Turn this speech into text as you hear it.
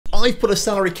I've put a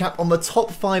salary cap on the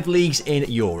top 5 leagues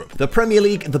in Europe. The Premier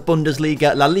League, the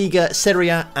Bundesliga, La Liga, Serie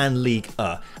A and Ligue.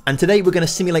 And today we're going to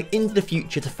simulate into the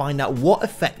future to find out what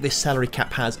effect this salary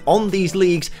cap has on these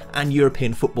leagues and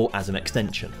European football as an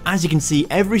extension. As you can see,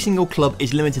 every single club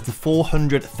is limited to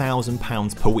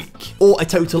 £400,000 per week, or a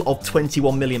total of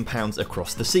 £21 million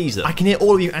across the season. I can hear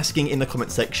all of you asking in the comment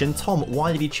section, Tom,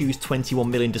 why did you choose 21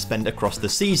 million to spend across the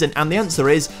season? And the answer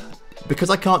is,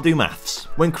 because I can't do maths.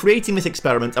 When creating this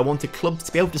experiment, I wanted clubs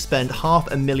to be able to spend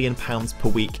 £500,000 per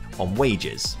week on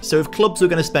wages. So if clubs were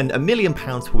going to spend £1 million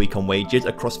per week on wages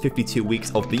across 52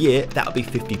 weeks of the year, that would be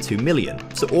 52 million.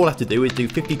 So all I have to do is do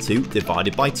 52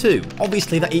 divided by 2.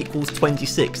 Obviously that equals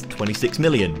 26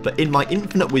 million, but in my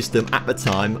infinite wisdom at the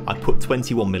time, I put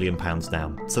 £21 million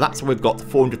down. So that's where we've got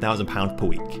 £400,000 per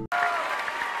week.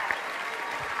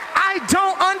 I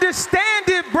don't understand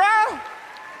it, bro.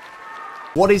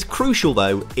 What is crucial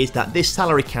though is that this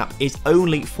salary cap is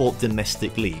only for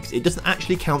domestic leagues. It doesn't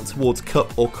actually count towards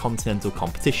cup or continental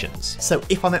competitions. So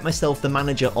if I met myself the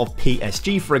manager of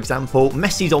PSG, for example,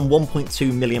 Messi's on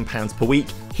 £1.2 million per week.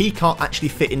 He can't actually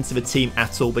fit into the team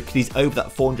at all because he's over that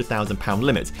 £400,000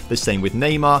 limit. The same with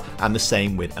Neymar and the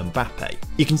same with Mbappe.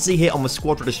 You can see here on the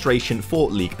squad registration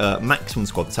for Liga, maximum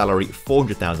squad salary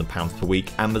 £400,000 per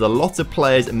week, and there's a lot of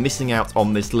players missing out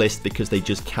on this list because they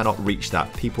just cannot reach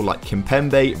that. People like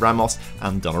Kimpembe, Ramos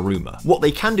and Donnarumma. What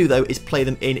they can do though is play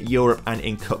them in Europe and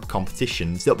in cup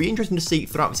competitions. It'll be interesting to see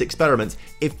throughout this experiment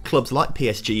if clubs like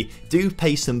PSG do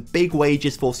pay some big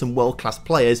wages for some world-class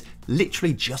players,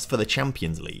 literally just for the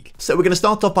Champions League. So we're going to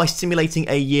start off by simulating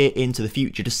a year into the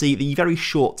future to see the very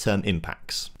short-term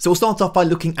impacts. So we'll start off by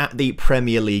looking at the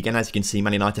Premier League, and as you can see,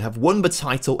 Man United have won the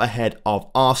title ahead of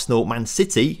Arsenal. Man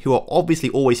City, who are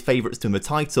obviously always favourites to win the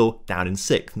title, down in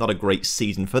 6th. Not a great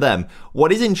season for them.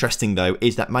 What is interesting though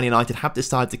is that Man United have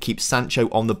decided to keep Sancho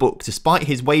on the books despite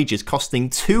his wages costing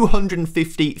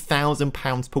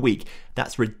 £250,000 per week.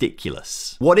 That's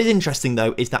ridiculous. What is interesting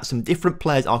though is that some different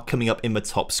players are coming up in the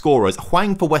top scorers.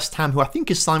 Hwang for West Ham, who I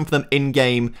think is signed for them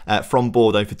in-game from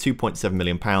Bordeaux for £2.7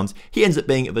 million, he ends up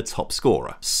being the top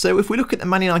scorer. So if we look at the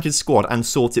Man United squad and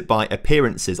sort it by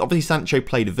appearances, obviously Sancho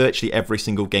played virtually every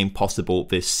single game possible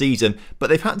this season, but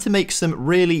they've had to make some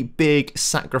really big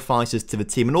sacrifices to the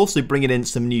team and also bringing in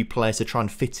some new players to try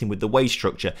and fit in with the wage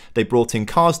structure. They brought in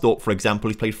Karsdorp, for example,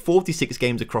 who's played 46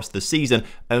 games across the season,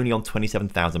 only on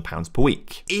 £27,000 per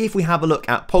week. If we have a look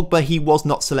at Pogba, he was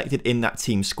not selected in that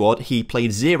team squad. He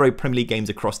played 0 Premier League games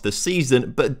across the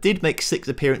season, but did make 6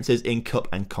 appearances in cup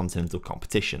and continental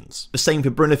competitions. The same for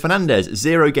Bruno Fernandes,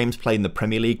 0 games played in the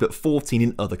Premier League, but 14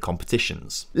 in other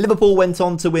competitions. Liverpool went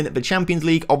on to win the Champions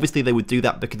League. Obviously they would do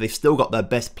that because they've still got their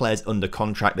best players under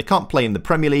contract. They can't play in the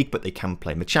Premier League, but they can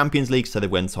play in the Champions League, so they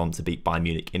went on to beat Bayern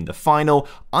Munich in the final.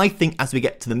 I think as we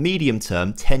get to the medium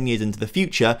term, 10 years into the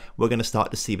future, we're going to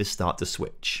start to see this start to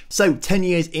switch. So 10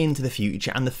 years into the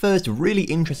future, and the first really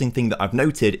interesting thing that I've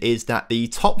noted is that the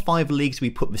top 5 leagues we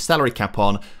put the salary cap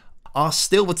on are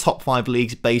still the top 5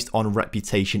 leagues based on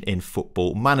reputation in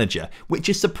Football Manager, which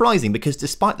is surprising because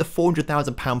despite the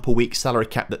 £400,000 per week salary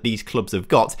cap that these clubs have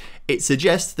got, it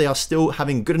suggests they are still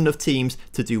having good enough teams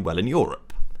to do well in Europe.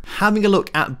 Having a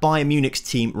look at Bayern Munich's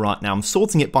team right now, I'm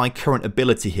sorting it by current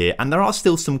ability here, and there are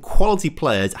still some quality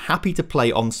players happy to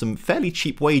play on some fairly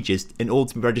cheap wages in order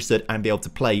to be registered and be able to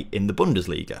play in the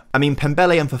Bundesliga. I mean,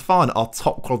 Pembele and Fofana are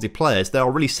top quality players. They are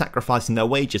really sacrificing their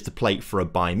wages to play for a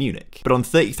Bayern Munich. But on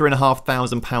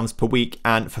 £33,500 per week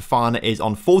and Fofana is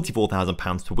on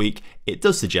 £44,000 per week, it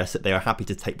does suggest that they are happy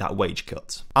to take that wage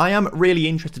cut. I am really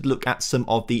interested to look at some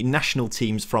of the national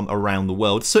teams from around the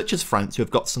world, such as France, who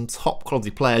have got some top quality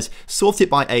players, sort it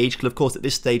by age, because of course at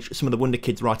this stage some of the wonder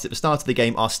kids right at the start of the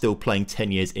game are still playing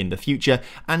 10 years in the future,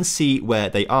 and see where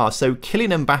they are. So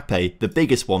Kylian Mbappe, the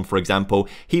biggest one for example,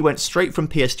 he went straight from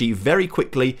PSG very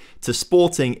quickly to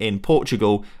Sporting in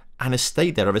Portugal and has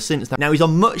stayed there ever since. Now he's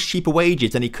on much cheaper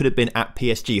wages than he could have been at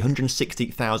PSG,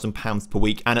 £160,000 per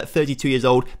week, and at 32 years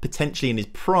old, potentially in his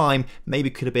prime, maybe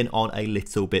could have been on a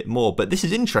little bit more. But this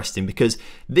is interesting because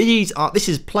this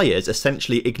is players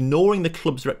essentially ignoring the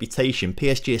club's reputation.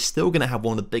 PSG is still going to have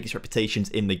one of the biggest reputations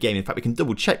in the game. In fact, we can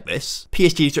double check this.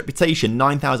 PSG's reputation,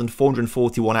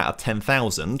 9,441 out of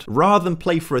 10,000. Rather than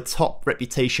play for a top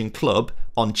reputation club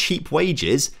on cheap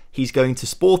wages, he's going to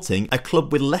Sporting, a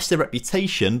club with lesser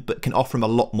reputation but can offer him a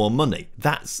lot more money.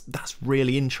 That's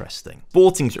really interesting.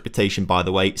 Sporting's reputation, by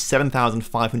the way,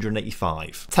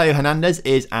 7,585. Theo Hernandez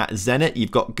is at Zenit.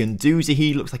 You've got Guendouzi.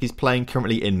 He looks like he's playing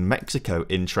currently in Mexico,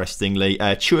 interestingly.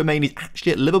 Tchouaméni is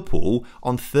actually at Liverpool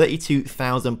on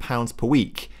 £32,000 per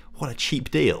week. What a cheap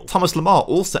deal. Thomas Lemar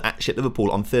also actually at Liverpool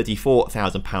on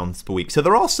 £34,000 per week. So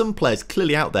there are some players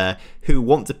clearly out there who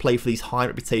want to play for these high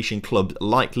reputation clubs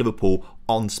like Liverpool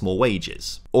on small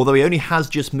wages. Although he only has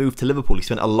just moved to Liverpool, he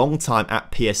spent a long time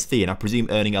at PSV and I presume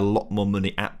earning a lot more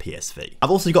money at PSV. I've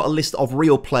also got a list of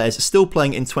real players still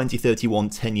playing in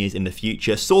 2031, 10 years in the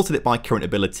future, sorted it by current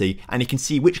ability, and you can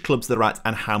see which clubs they're at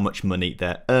and how much money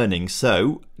they're earning.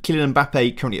 So Kylian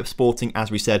Mbappe currently at Sporting,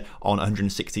 as we said, on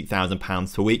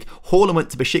 £160,000 per week. Haaland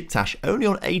went to Besiktas only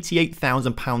on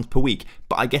 £88,000 per week,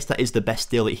 but I guess that is the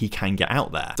best deal that he can get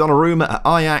out there. Donnarumma at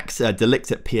Ajax, De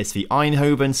Ligt at PSV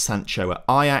Eindhoven, Sancho at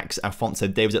Ajax, Alphonso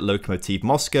Davies at Lokomotiv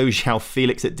Moscow, João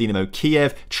Felix at Dinamo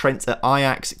Kiev, Trent at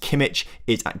Ajax, Kimmich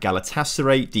is at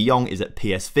Galatasaray, De Jong is at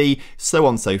PSV, so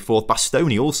on and so forth.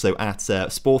 Bastoni also at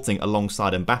Sporting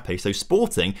alongside Mbappe. So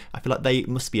Sporting, I feel like they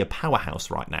must be a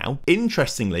powerhouse right now.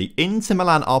 Interestingly, Inter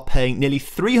Milan are paying nearly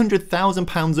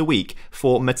 £300,000 a week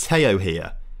for Matteo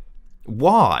here.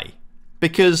 Why?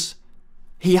 Because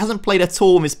he hasn't played at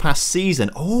all in his past season.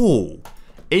 Oh,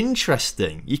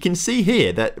 interesting. You can see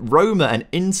here that Roma and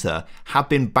Inter have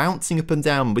been bouncing up and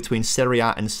down between Serie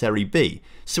A and Serie B.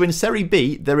 So in Serie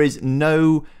B, there is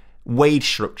no wage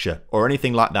structure or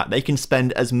anything like that. They can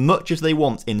spend as much as they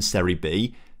want in Serie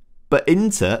B, but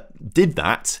Inter did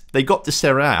that. They got to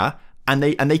Serie A and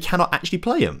they cannot actually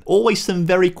play him. Always some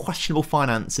very questionable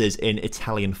finances in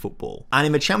Italian football. And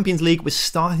in the Champions League, we're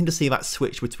starting to see that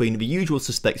switch between the usual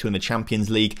suspects who win the Champions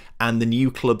League and the new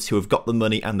clubs who have got the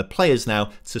money and the players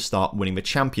now to start winning the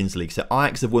Champions League. So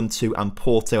Ajax have won 2 and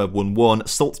Porto have won 1.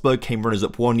 Salzburg came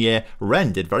runners-up 1 year.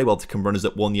 Rennes did very well to come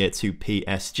runners-up 1 year to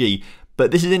PSG. But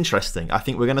this is interesting. I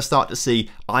think we're going to start to see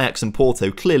Ajax and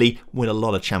Porto clearly win a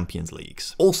lot of Champions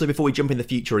Leagues. Also, before we jump in the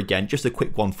future again, just a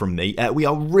quick one from me. We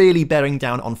are really bearing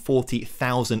down on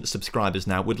 40,000 subscribers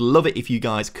now. Would love it if you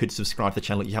guys could subscribe to the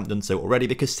channel if you haven't done so already,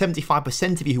 because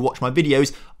 75% of you who watch my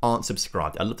videos aren't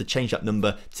subscribed. I'd love to change that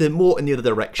number to more in the other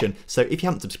direction. So if you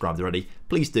haven't subscribed already,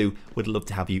 please do. Would love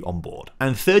to have you on board.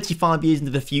 And 35 years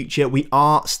into the future, we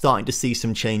are starting to see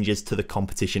some changes to the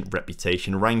competition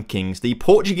reputation rankings. The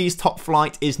Portuguese top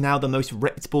flight is now the most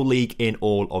reputable league in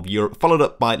all of Europe, followed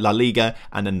up by La Liga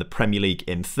and then the Premier League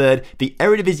in 3rd. The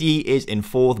Eredivisie is in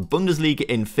 4th, Bundesliga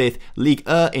in 5th,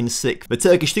 Liga in 6th. The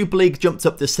Turkish Super League jumped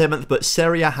up to 7th, but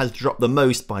Serie A has dropped the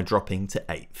most by dropping to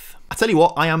 8th. I tell you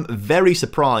what, I am very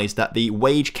surprised that the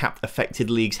wage cap affected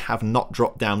leagues have not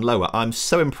dropped down lower. I'm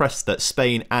so impressed that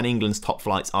Spain and England's top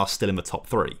flights are still in the top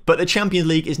 3. But the Champions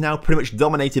League is now pretty much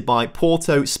dominated by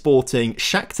Porto, Sporting,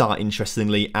 Shakhtar,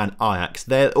 interestingly, and Ajax.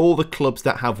 They're all the clubs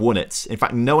that have won it. In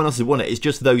fact, no one else has won it. It's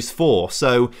just those 4.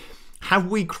 So have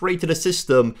we created a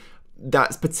system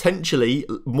that's potentially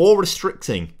more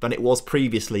restricting than it was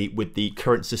previously with the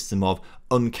current system of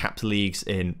uncapped leagues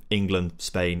in England,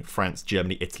 Spain, France,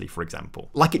 Germany, Italy, for example?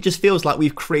 Like, it just feels like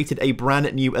we've created a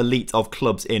brand new elite of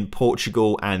clubs in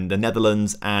Portugal and the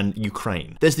Netherlands and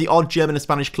Ukraine. There's the odd German and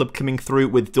Spanish club coming through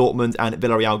with Dortmund and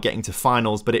Villarreal getting to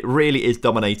finals, but it really is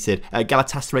dominated.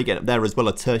 Galatasaray getting up there as well,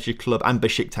 a Turkish club, and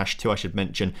Besiktas too, I should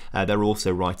mention. They're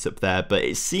also right up there, but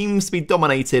it seems to be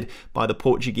dominated by the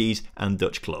Portuguese and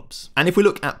Dutch clubs. And if we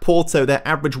look at Porto, their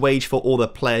average wage for all their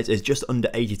players is just under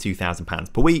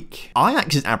 £82,000 per week. Ajax's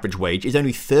average wage is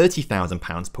only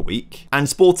 £30,000 per week, and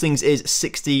Sporting's is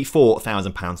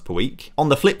 £64,000 per week. On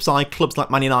the flip side, clubs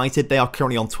like Man United, they are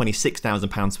currently on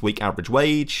 £26,000 per week average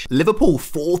wage. Liverpool,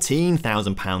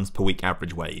 £14,000 per week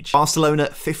average wage. Barcelona,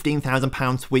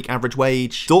 £15,000 per week average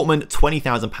wage. Dortmund,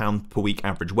 £20,000 per week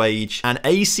average wage. And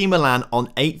AC Milan on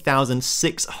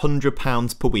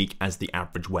 £8,600 per week as the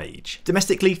average wage.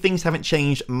 Domestically, things haven't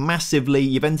changed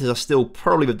massively. Juventus are still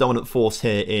probably the dominant force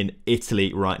here in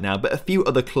Italy right now, but a few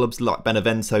other clubs like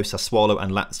Benevento, Sassuolo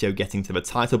and Lazio getting to the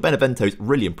title. Benevento's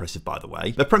really impressive, by the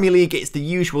way. The Premier League, it's the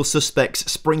usual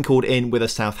suspects sprinkled in with a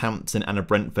Southampton and a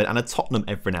Brentford and a Tottenham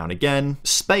every now and again.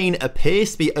 Spain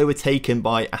appears to be overtaken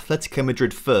by Atletico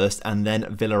Madrid first and then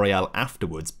Villarreal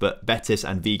afterwards, but Betis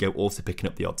and Vigo also picking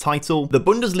up the odd title. The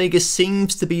Bundesliga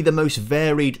seems to be the most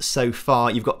varied so far.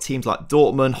 You've got teams like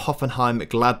Dortmund, Hoffenheim,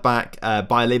 Gladbach,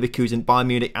 Bayer Leverkusen, Bayern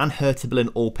Munich and Hertha Berlin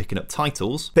all picking up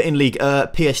titles. But in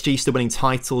Liga, PSG still winning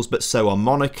titles, but so are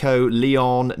Monaco,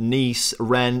 Lyon, Nice,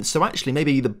 Rennes. So actually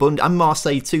maybe and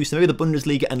Marseille too. So maybe the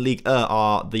Bundesliga and Ligue 1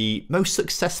 are the most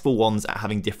successful ones at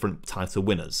having different title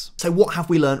winners. So what have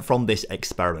we learned from this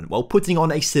experiment? Well, putting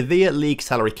on a severe league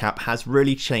salary cap has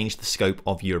really changed the scope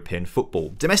of European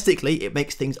football. Domestically, it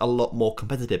makes things a lot more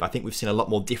competitive. I think we've seen a lot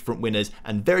more different winners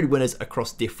and varied winners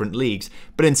across different leagues.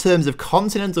 But in terms of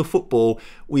continental football,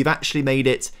 we've actually made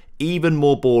it even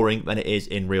more boring than it is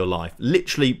in real life.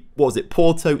 Literally, what was it?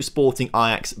 Porto, Sporting,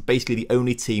 Ajax, basically the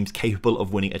only teams capable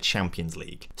of winning a Champions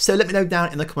League. So let me know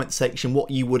down in the comment section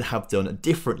what you would have done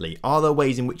differently. Are there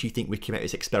ways in which you think we can make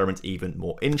this experiment even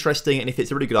more interesting? And if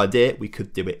it's a really good idea, we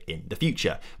could do it in the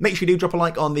future. Make sure you do drop a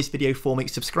like on this video for me,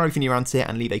 subscribe if you're new around here,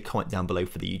 and leave a comment down below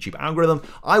for the YouTube algorithm.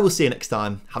 I will see you next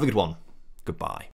time. Have a good one. Goodbye.